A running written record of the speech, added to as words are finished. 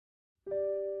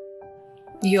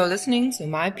You're listening to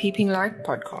My Peeping Light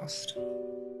podcast.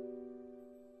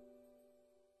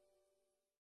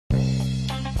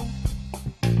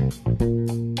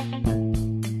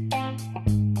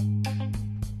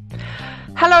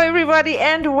 Hello everybody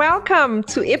and welcome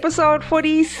to episode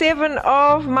 47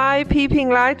 of My Peeping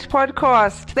Light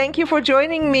podcast. Thank you for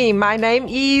joining me. My name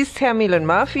is Tammy Lynn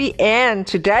Murphy and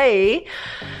today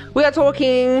we are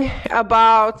talking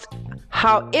about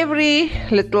how every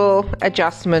little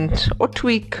adjustment or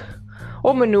tweak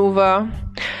or maneuver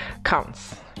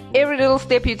counts. Every little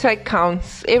step you take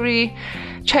counts. Every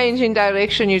change in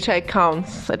direction you take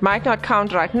counts. It might not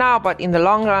count right now, but in the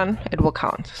long run, it will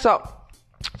count. So,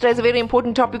 today's a very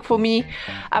important topic for me.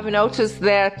 I've noticed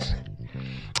that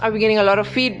I've been getting a lot of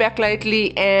feedback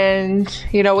lately, and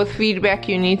with feedback,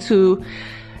 you need to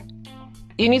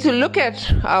look at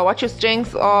what your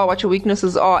strengths are, what your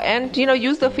weaknesses are, and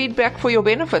use the feedback for your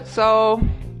benefit. So,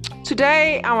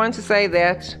 today I want to say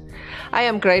that I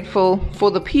am grateful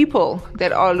for the people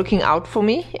that are looking out for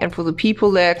me and for the people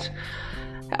that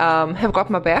have got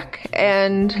my back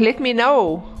and let me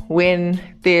know when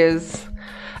there's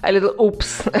a little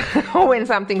oops or when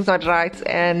something's not right.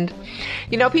 And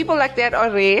people like that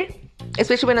are rare,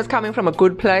 especially when it's coming from a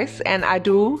good place, and I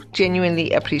do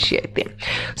genuinely appreciate them.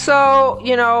 So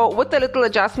with the little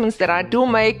adjustments that I do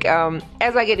make,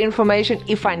 as I get information,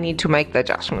 if I need to make the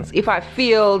adjustments, if I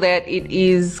feel that it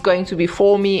is going to be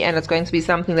for me and it's going to be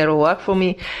something that will work for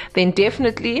me, then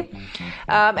definitely,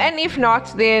 and if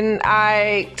not, then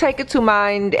I take it to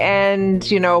mind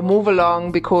and move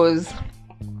along, because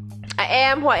I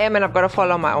am who I am and I've got to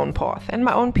follow my own path and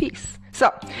my own peace. So,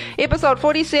 episode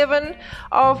 47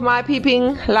 of My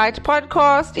Peeping Light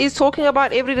podcast is talking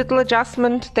about every little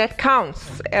adjustment that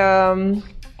counts. So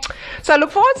I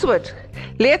look forward to it.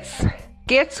 Let's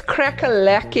get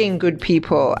crack-a-lacking, good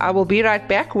people. I will be right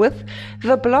back with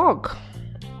the blog.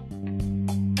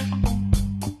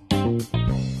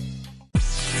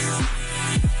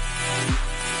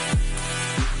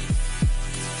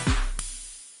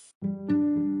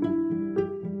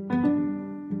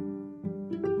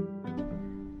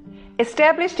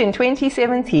 Established in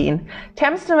 2017,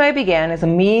 Tamstomay began as a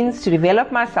means to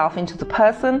develop myself into the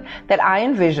person that I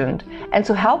envisioned and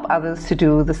to help others to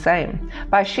do the same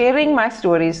by sharing my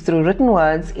stories through written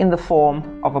words in the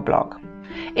form of a blog.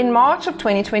 In March of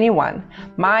 2021,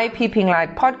 My Peeping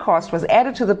Light podcast was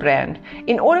added to the brand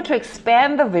in order to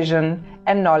expand the vision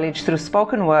and knowledge through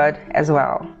spoken word as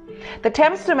well. The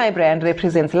Tamstomay brand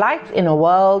represents light in a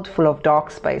world full of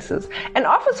dark spaces and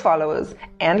offers followers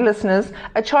and listeners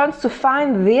a chance to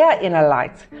find their inner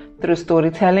light through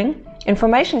storytelling,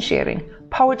 information sharing,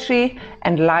 poetry,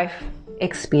 and life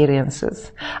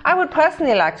experiences. I would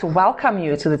personally like to welcome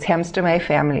you to the Tamstomay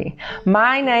family.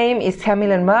 My name is Tammy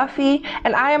Lynn Murphy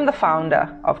and I am the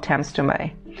founder of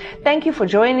Tamstomay. Thank you for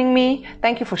joining me.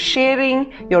 Thank you for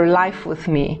sharing your life with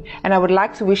me. And I would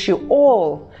like to wish you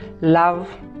all love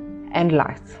and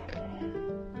light.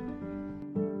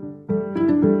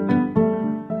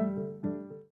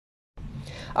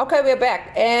 Okay, we're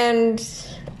back, and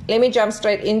let me jump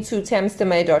straight into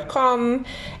tamstomay.com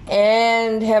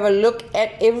and have a look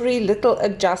at every little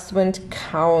adjustment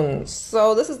counts.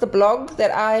 So this is the blog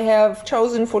that I have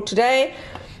chosen for today,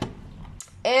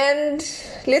 and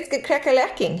let's get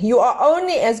crack-a-lacking. You are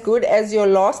only as good as your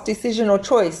last decision or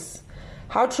choice.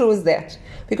 How true is that?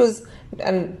 Because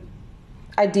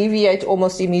I deviate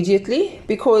almost immediately,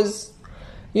 because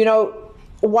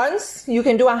once you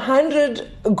can do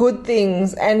 100 good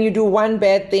things and you do one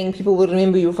bad thing, people will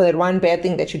remember you for that one bad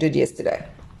thing that you did yesterday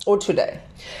or today,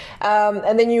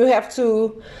 and then you have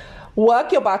to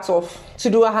work your butts off to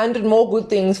do 100 more good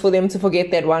things for them to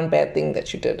forget that one bad thing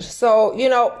that you did. So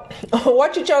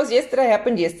what you chose yesterday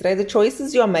happened yesterday. The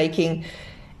choices you're making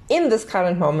in this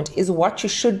current moment is what you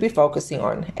should be focusing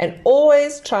on and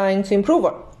always trying to improve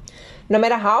on. No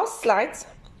matter how slight,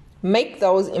 make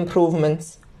those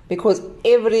improvements, because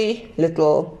every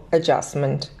little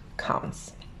adjustment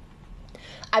counts.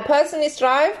 I personally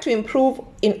strive to improve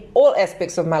in all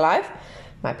aspects of my life: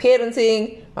 my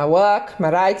parenting, my work, my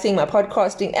writing, my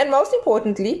podcasting, and most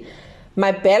importantly,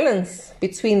 my balance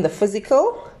between the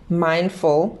physical,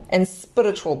 mindful, and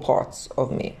spiritual parts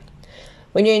of me.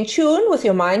 When you're in tune with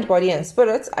your mind, body, and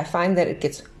spirit, I find that it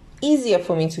gets easier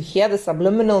for me to hear the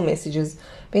subliminal messages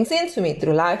being sent to me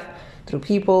through life, through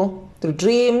people, through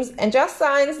dreams, and just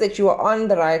signs that you are on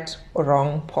the right or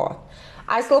wrong path.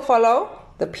 I still follow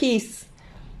the peace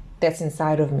that's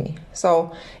inside of me.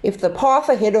 So if the path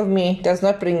ahead of me does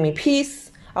not bring me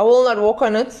peace, I will not walk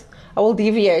on it. I will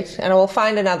deviate and I will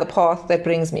find another path that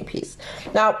brings me peace.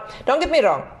 Now, don't get me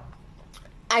wrong.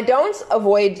 I don't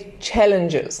avoid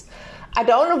challenges. I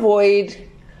don't avoid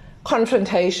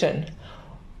confrontation.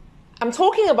 I'm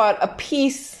talking about a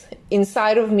peace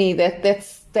inside of me that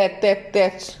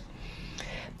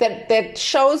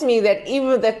shows me that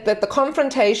even that the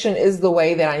confrontation is the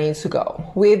way that I need to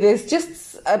go. Where there's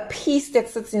just a peace that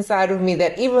sits inside of me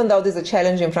that even though there's a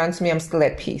challenge in front of me, I'm still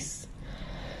at peace.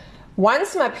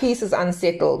 Once my peace is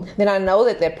unsettled, then I know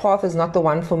that that path is not the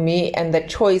one for me and that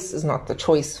choice is not the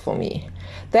choice for me.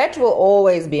 That will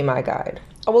always be my guide.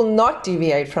 I will not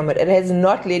deviate from it. It has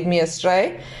not led me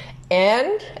astray,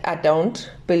 and I don't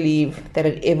believe that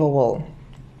it ever will.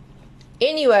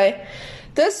 Anyway,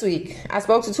 this week I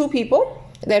spoke to two people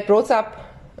that brought up,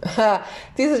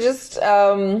 these are just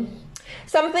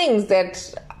some things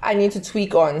that I need to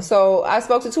tweak on. So I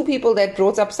spoke to two people that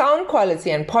brought up sound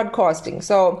quality and podcasting.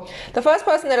 So the first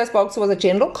person that I spoke to was a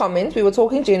general comment. We were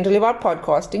talking generally about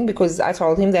podcasting because I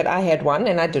told him that I had one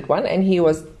and I did one, and he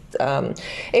was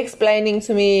explaining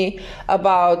to me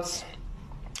about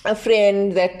a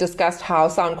friend that discussed how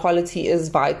sound quality is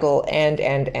vital and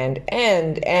I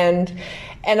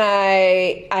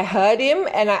heard him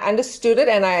and I understood it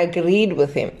and I agreed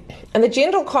with him. And the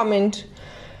general comment,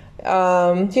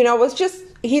 was just,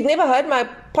 he'd never heard my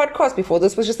podcast before.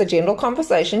 This was just a general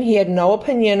conversation. He had no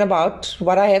opinion about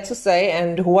what I had to say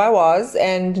and who I was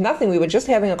and nothing. We were just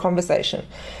having a conversation.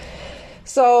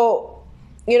 So,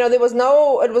 it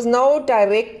was no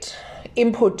direct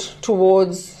input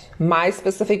towards my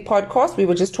specific podcast. We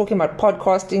were just talking about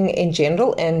podcasting in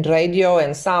general and radio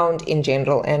and sound in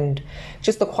general and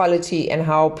just the quality and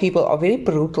how people are very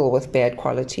brutal with bad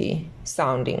quality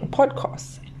sounding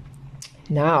podcasts.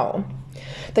 Now,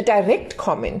 the direct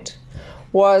comment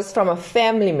was from a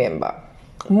family member,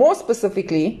 more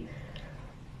specifically,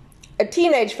 a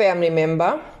teenage family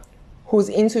member who's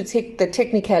into the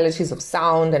technicalities of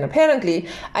sound, and apparently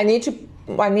I need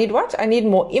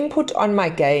more input on my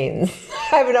gains.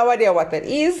 I have no idea what that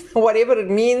is, whatever it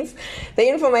means. The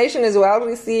information is well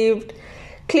received.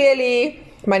 Clearly,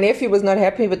 my nephew was not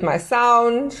happy with my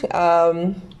sound.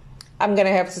 I'm going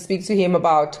to have to speak to him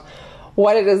about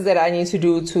what it is that I need to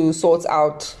do to sort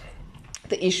out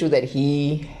the issue that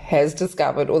he has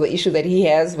discovered or the issue that he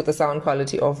has with the sound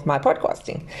quality of my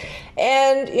podcasting.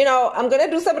 And, I'm going to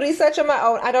do some research on my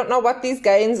own. I don't know what these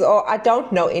gains are. I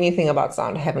don't know anything about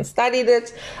sound. I haven't studied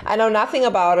it. I know nothing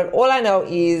about it. All I know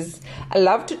is I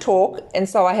love to talk. And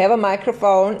so I have a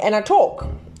microphone and I talk.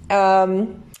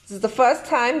 This is the first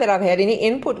time that I've had any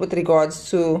input with regards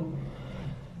to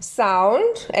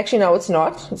sound. Actually, no, it's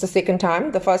not. It's the second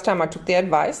time. The first time I took the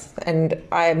advice and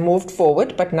I moved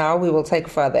forward, but now we will take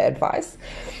further advice.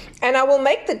 And I will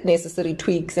make the necessary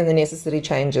tweaks and the necessary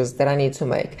changes that I need to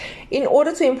make in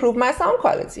order to improve my sound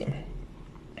quality.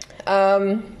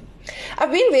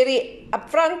 I've been very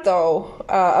upfront, though,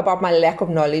 about my lack of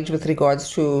knowledge with regards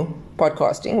to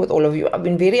podcasting with all of you. I've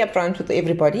been very upfront with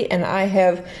everybody, and I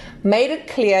have made it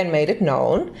clear and made it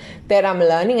known that I'm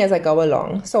learning as I go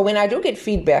along. So when I do get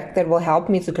feedback that will help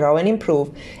me to grow and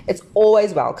improve, it's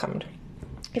always welcomed.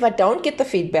 If I don't get the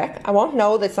feedback, I won't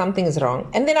know that something is wrong,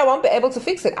 and then I won't be able to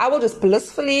fix it. I will just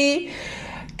blissfully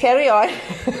carry on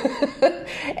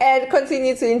and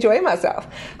continue to enjoy myself.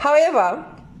 However,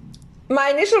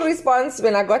 my initial response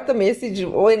when I got the message,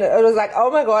 when it was like,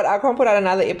 oh my God, I can't put out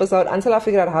another episode until I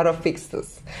figure out how to fix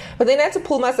this. But then I had to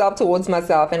pull myself towards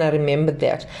myself, and I remembered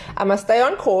that I must stay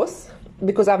on course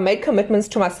because I've made commitments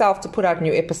to myself to put out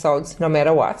new episodes no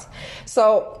matter what.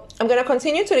 So I'm going to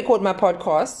continue to record my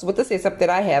podcasts with the setup that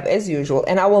I have as usual,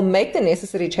 and I will make the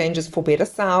necessary changes for better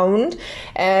sound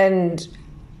and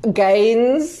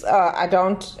gains.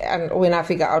 And when I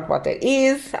figure out what that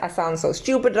is, I sound so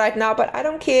stupid right now, but I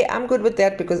don't care. I'm good with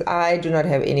that because I do not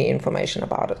have any information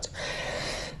about it.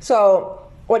 So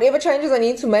whatever changes I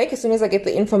need to make, as soon as I get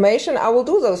the information, I will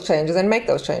do those changes and make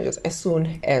those changes as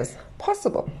soon as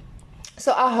possible.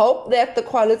 So I hope that the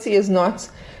quality is not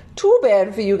too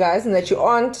bad for you guys and that you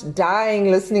aren't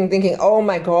dying listening thinking, oh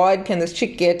my God, can this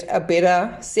chick get a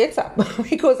better setup?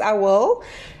 Because I will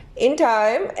in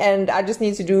time, and I just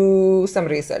need to do some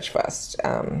research first.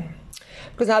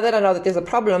 Because now that I know that there's a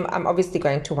problem, I'm obviously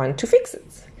going to want to fix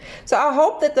it. So I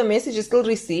hope that the message is still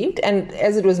received and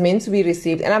as it was meant to be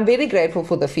received. And I'm very grateful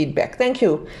for the feedback. Thank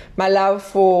you, my love,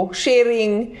 for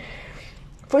sharing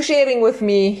with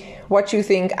me what you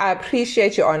think. I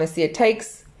appreciate your honesty. It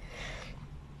takes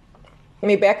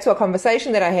me back to a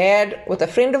conversation that I had with a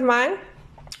friend of mine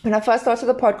when I first started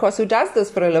the podcast, who does this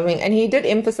for a living, and he did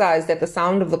emphasize that the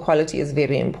sound of the quality is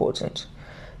very important.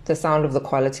 The sound of the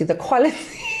quality.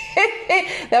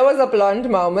 That was a blonde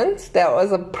moment. That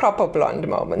was a proper blonde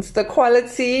moment. The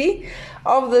quality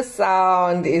of the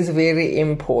sound is very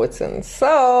important.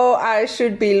 So I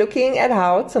should be looking at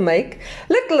how to make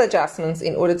little adjustments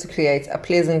in order to create a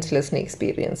pleasant listening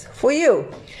experience for you.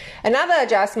 Another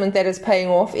adjustment that is paying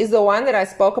off is the one that I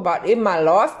spoke about in my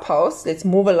last post. Let's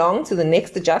move along to the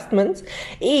next adjustment,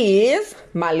 is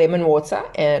my lemon water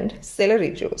and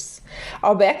celery juice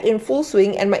are back in full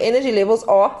swing, and my energy levels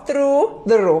are through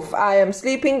the roof. I am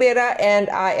sleeping better and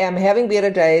I am having better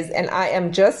days, and I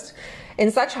am just in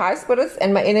such high spirits,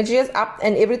 and my energy is up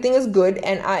and everything is good,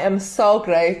 and I am so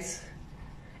great.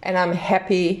 And I'm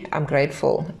happy, I'm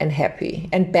grateful and happy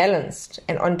and balanced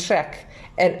and on track.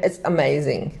 And it's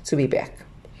amazing to be back.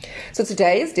 So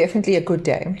today is definitely a good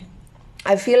day.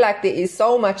 I feel like there is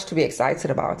so much to be excited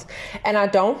about. And I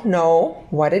don't know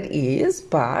what it is,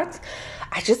 but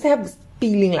I just have this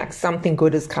feeling like something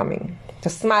good is coming.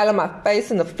 The smile on my face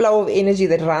and the flow of energy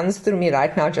that runs through me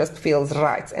right now just feels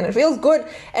right. And it feels good,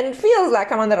 and it feels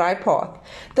like I'm on the right path.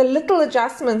 The little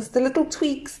adjustments, the little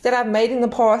tweaks that I've made in the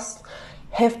past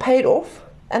have paid off,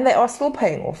 and they are still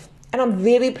paying off. And I'm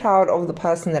very proud of the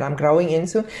person that I'm growing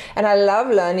into, and I love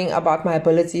learning about my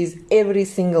abilities every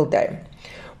single day.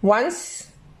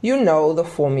 Once you know the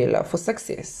formula for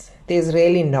success, there's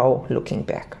really no looking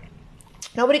back.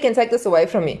 Nobody can take this away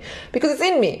from me because it's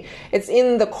in me. It's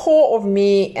in the core of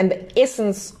me and the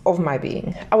essence of my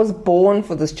being. I was born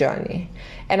for this journey,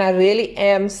 and I really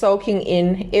am soaking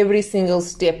in every single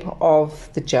step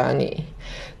of the journey.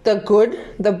 The good,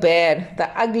 the bad, the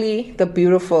ugly, the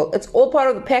beautiful, it's all part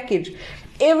of the package.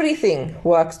 Everything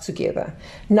works together.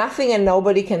 Nothing and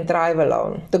nobody can thrive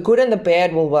alone. The good and the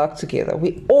bad will work together.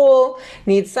 We all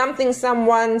need something,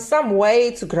 someone, some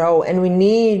way to grow, and we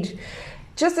need,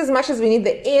 just as much as we need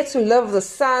the air to live, the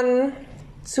sun,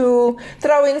 to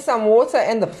throw in some water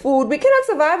and the food. We cannot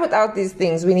survive without these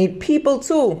things. We need people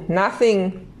too.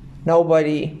 Nothing,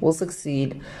 nobody will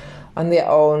succeed on their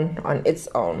own, on its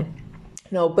own.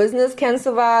 No business can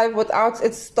survive without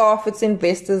its staff, its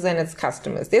investors, and its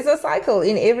customers. There's a cycle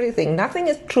in everything. Nothing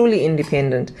is truly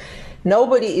independent.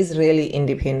 Nobody is really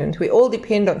independent. We all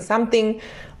depend on something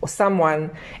or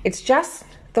someone. It's just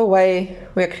the way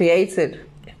we're created.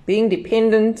 Being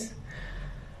dependent,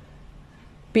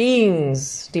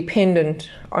 beings dependent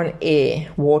on air,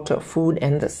 water, food,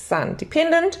 and the sun.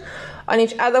 Dependent on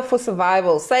each other for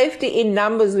survival. Safety in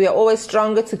numbers. We are always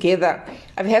stronger together.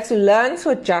 I've had to learn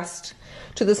to adjust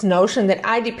to this notion that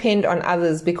I depend on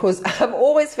others, because I've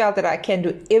always felt that I can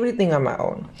do everything on my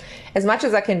own. As much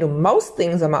as I can do most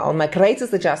things on my own, my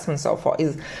greatest adjustment so far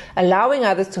is allowing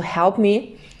others to help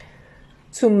me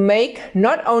to make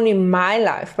not only my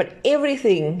life, but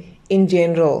everything in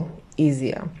general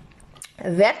easier.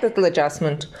 That little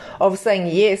adjustment of saying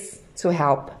yes to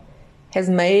help has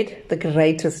made the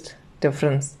greatest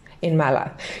difference in my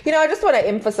life. I just want to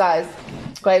emphasize,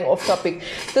 going off topic,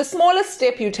 the smallest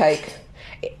step you take,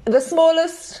 the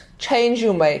smallest change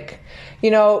you make,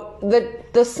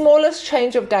 the smallest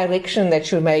change of direction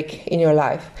that you make in your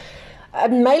life.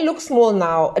 It may look small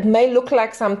now, it may look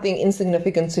like something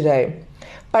insignificant today,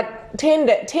 but 10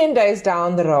 days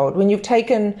down the road, when you've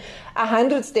taken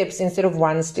 100 steps instead of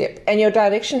one step, and your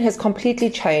direction has completely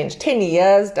changed, 10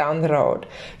 years down the road,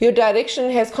 your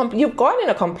direction has you've gone in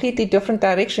a completely different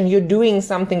direction. You're doing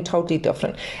something totally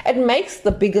different. It makes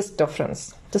the biggest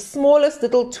difference. The smallest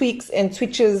little tweaks and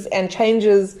switches and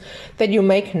changes that you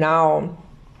make now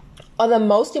are the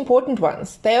most important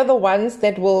ones. They are the ones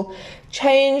that will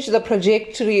change the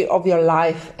trajectory of your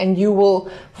life, and you will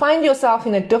find yourself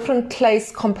in a different place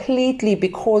completely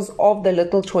because of the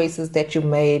little choices that you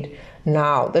made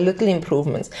now, the little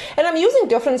improvements. And I'm using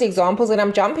different examples, and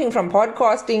I'm jumping from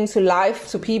podcasting to life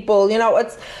to people.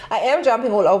 I am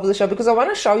jumping all over the show because I want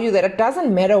to show you that it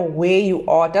doesn't matter where you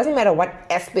are. It doesn't matter what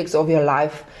aspects of your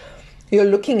life you're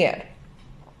looking at.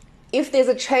 If there's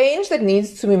a change that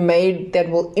needs to be made that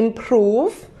will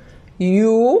improve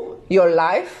you, your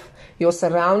life, your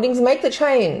surroundings, make the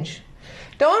change.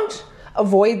 Don't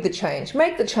avoid the change.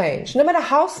 Make the change. No matter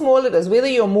how small it is, whether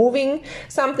you're moving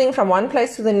something from one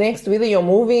place to the next, whether you're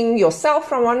moving yourself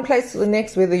from one place to the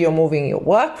next, whether you're moving your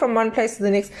work from one place to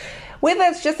the next, whether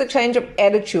it's just a change of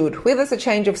attitude, whether it's a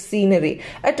change of scenery,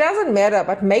 it doesn't matter,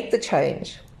 but make the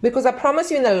change. Because I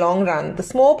promise you, in the long run, the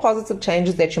small positive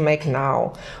changes that you make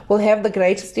now will have the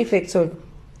greatest effects in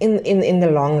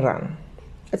the long run.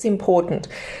 It's important.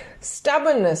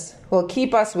 Stubbornness will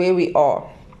keep us where we are.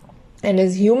 And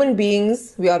as human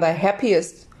beings, we are the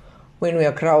happiest when we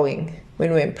are growing,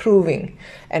 when we're improving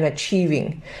and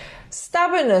achieving.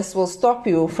 Stubbornness will stop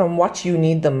you from what you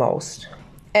need the most.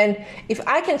 And if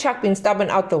I can chuck being stubborn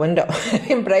out the window and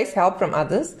embrace help from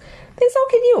others, then so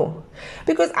can you.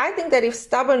 Because I think that if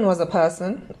stubborn was a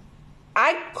person,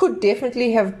 I could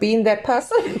definitely have been that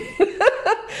person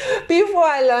before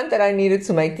I learned that I needed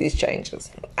to make these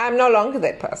changes. I'm no longer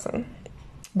that person,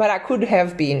 but I could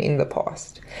have been in the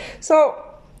past. So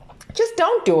just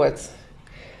don't do it.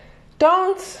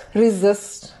 Don't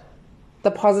resist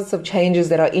the positive changes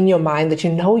that are in your mind that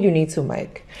you know you need to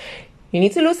make. You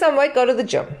need to lose some weight, go to the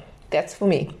gym. That's for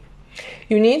me.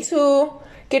 You need to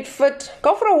get fit,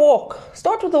 go for a walk.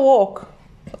 Start with a walk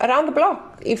around the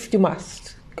block if you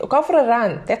must. Go for a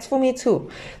run. That's for me too.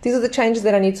 These are the changes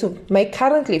that I need to make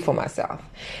currently for myself.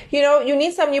 You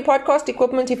need some new podcast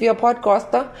equipment if you're a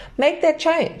podcaster. Make that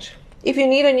change. If you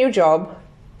need a new job,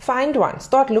 find one.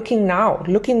 Start looking now.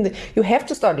 You have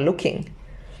to start looking.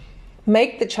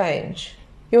 Make the change.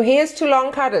 Your hair is too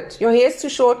long, cut it. Your hair is too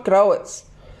short, grow it.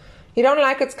 You don't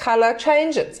like its color,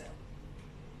 change it.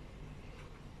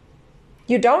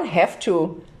 You don't have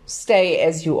to stay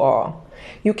as you are.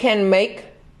 You can make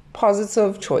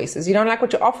positive choices. You don't like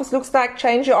what your office looks like,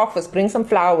 change your office, bring some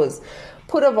flowers,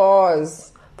 put a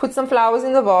vase, put some flowers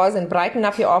in the vase and brighten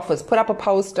up your office, put up a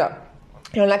poster.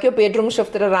 You don't like your bedroom,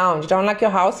 shift it around. You don't like your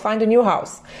house, find a new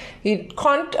house. You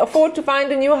can't afford to find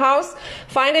a new house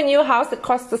that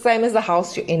costs the same as the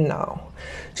house you're in now.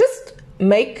 Just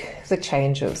make the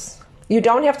changes. You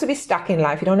don't have to be stuck in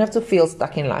life. You don't have to feel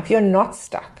stuck in life. You're not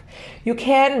stuck. You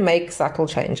can make subtle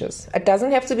changes. It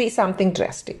doesn't have to be something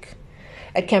drastic.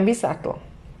 It can be subtle.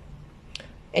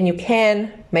 And you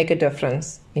can make a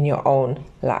difference in your own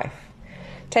life.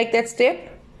 Take that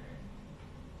step.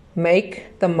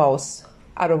 Make the most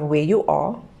out of where you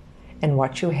are and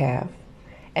what you have.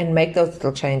 And make those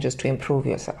little changes to improve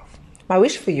yourself. My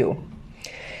wish for you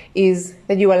is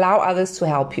that you allow others to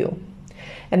help you.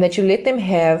 And that you let them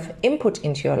have input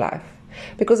into your life.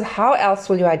 Because how else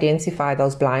will you identify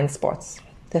those blind spots,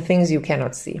 the things you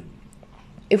cannot see?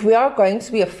 If we are going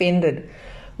to be offended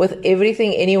with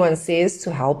everything anyone says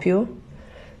to help you,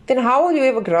 then how will you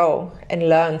ever grow and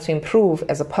learn to improve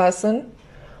as a person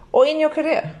or in your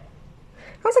career?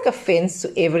 I'll take offense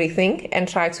to everything and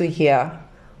try to hear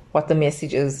what the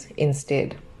message is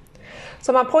instead.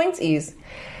 So my point is,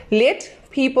 let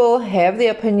people have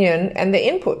their opinion and their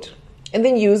input. And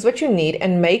then use what you need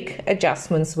and make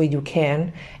adjustments where you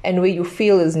can and where you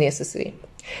feel is necessary.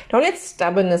 Don't let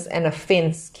stubbornness and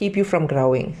offense keep you from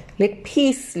growing. Let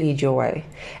peace lead your way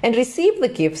and receive the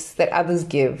gifts that others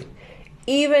give,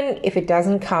 even if it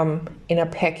doesn't come in a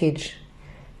package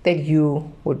that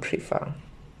you would prefer.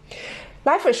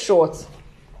 Life is short.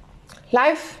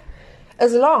 Life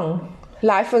is long.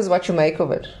 Life is what you make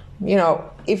of it.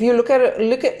 If you look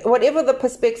at whatever the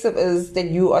perspective is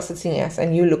that you are sitting at,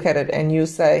 and you look at it and you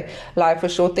say life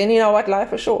is short, then you know what,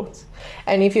 life is short.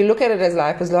 And if you look at it as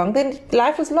life is long, then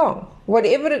life is long.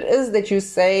 Whatever it is that you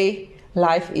say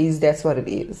life is, that's what it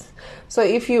is. So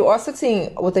if you are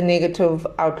sitting with a negative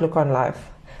outlook on life,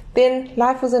 then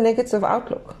life is a negative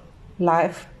outlook.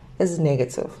 Life is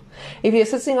negative. If you're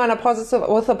sitting with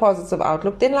a positive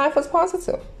outlook, then life is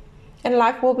positive. And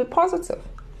life will be positive.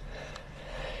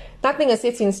 Nothing is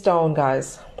set in stone,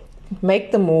 guys.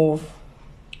 Make the move.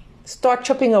 Start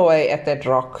chipping away at that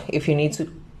rock if you need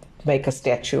to make a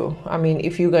statue.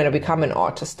 If you're going to become an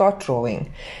artist, start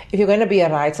drawing. If you're going to be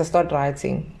a writer, start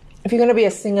writing. If you're going to be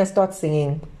a singer, start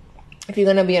singing. If you're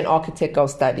going to be an architect, go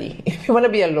study. If you want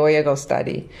to be a lawyer, go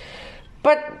study.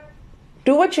 But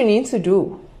do what you need to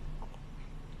do.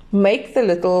 Make the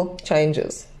little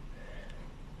changes.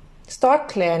 Start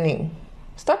planning.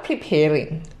 Start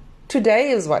preparing. Today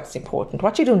is what's important.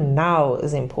 What you do now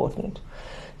is important.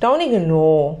 Don't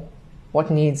ignore what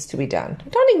needs to be done.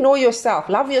 Don't ignore yourself.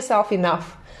 Love yourself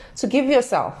enough to give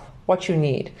yourself what you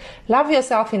need. Love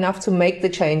yourself enough to make the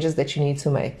changes that you need to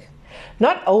make.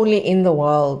 Not only in the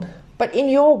world, but in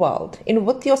your world,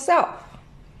 with yourself.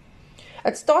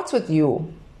 It starts with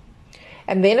you.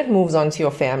 And then it moves on to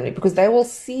your family because they will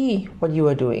see what you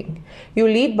are doing. You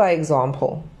lead by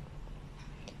example.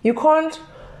 You can't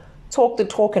talk the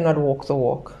talk and not walk the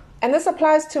walk. And this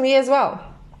applies to me as well.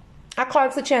 I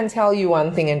can't sit here and tell you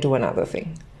one thing and do another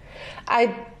thing.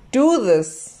 I do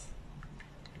this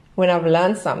when I've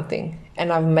learned something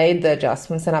and I've made the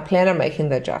adjustments and I plan on making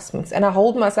the adjustments and I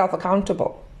hold myself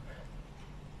accountable.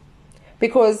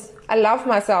 Because I love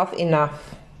myself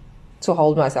enough to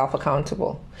hold myself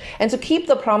accountable and to keep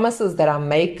the promises that I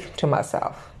make to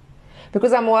myself.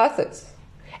 Because I'm worth it.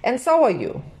 And so are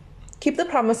you. Keep the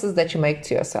promises that you make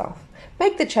to yourself.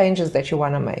 Make the changes that you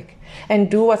want to make.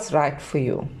 And do what's right for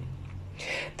you.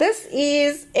 This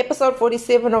is episode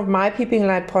 47 of my Peeping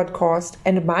Light podcast,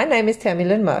 and my name is Tammy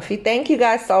Lynn Murphy. Thank you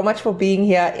guys so much for being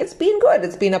here. It's been good.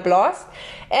 It's been a blast,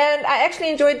 and I actually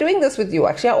enjoy doing this with you.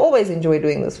 Actually, I always enjoy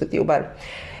doing this with you, but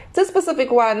this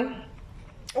specific one,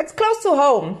 it's close to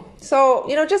home. So,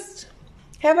 just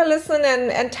have a listen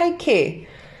and take care.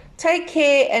 Take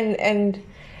care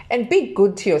and be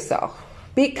good to yourself.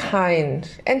 Be kind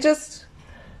and just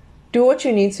do what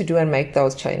you need to do and make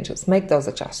those changes, make those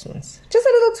adjustments. Just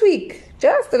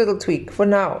a little tweak for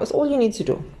now is all you need to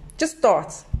do. Just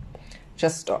start.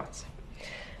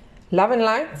 Love and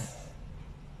light.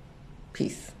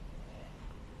 Peace.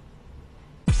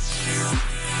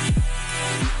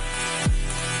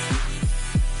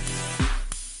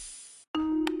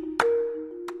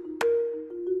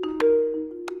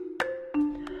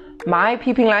 My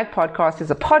Peeping Light podcast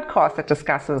is a podcast that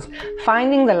discusses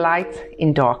finding the light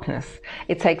in darkness.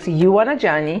 It takes you on a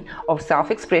journey of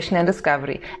self-expression and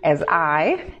discovery as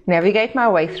I navigate my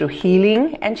way through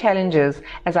healing and challenges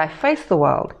as I face the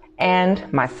world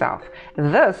and myself.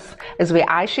 This is where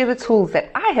I share the tools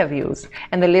that I have used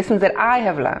and the lessons that I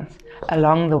have learned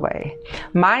along the way.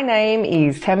 My name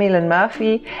is Tammy Lynn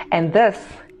Murphy, and this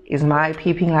is my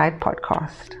Peeping Light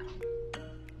podcast.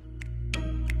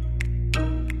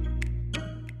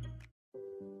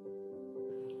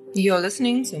 You're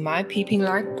listening to my Peeping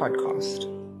Light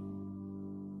podcast.